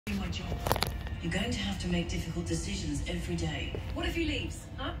job. You're going to have to make difficult decisions every day. What if he leaves,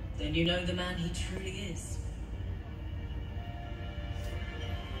 huh? Then you know the man he truly is.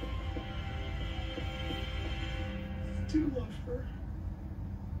 I do love her.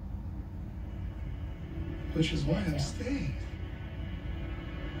 Which is why I'm staying.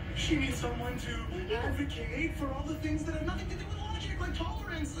 She needs someone to advocate for all the things that have nothing to do with logic, like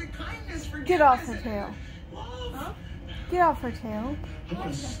tolerance, like kindness, forgiveness. Get off her tail. Love. Huh? Get off her tail. I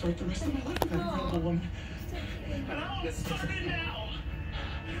want to start the rest of my life with that incredible woman. And I want to start it now.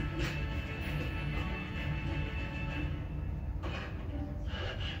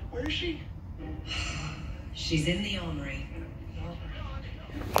 Where is she? She's in the armory.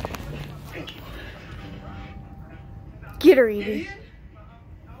 Thank you. Get her, Evie.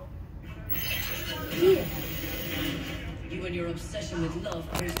 You and your obsession with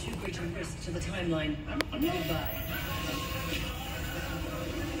love pose too great a risk to the timeline. Goodbye.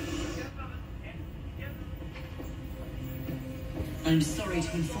 I'm sorry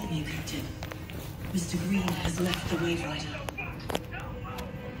to inform you, Captain. Mr. Green has left the Wave Rider.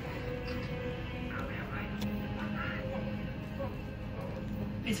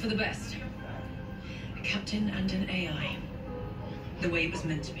 It's for the best. A captain and an AI. The way it was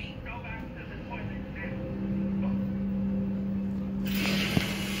meant to be.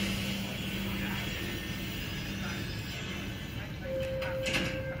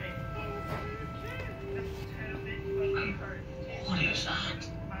 What is that?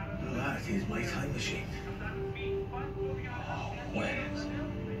 That is my time machine. Oh, Wes.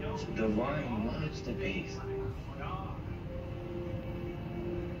 It's a divine masterpiece.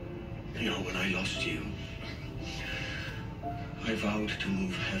 You know, when I lost you, I vowed to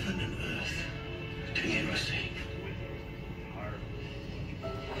move heaven and earth till you were saved.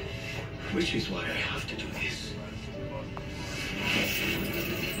 Which is why I have to do this.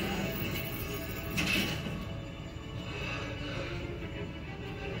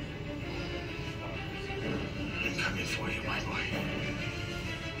 I'm coming for you, my boy.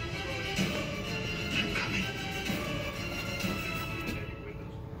 I'm coming.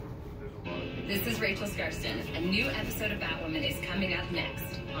 This is Rachel Scarston. A new episode of Batwoman is coming up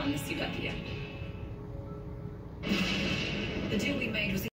next on the CW. The deal we made was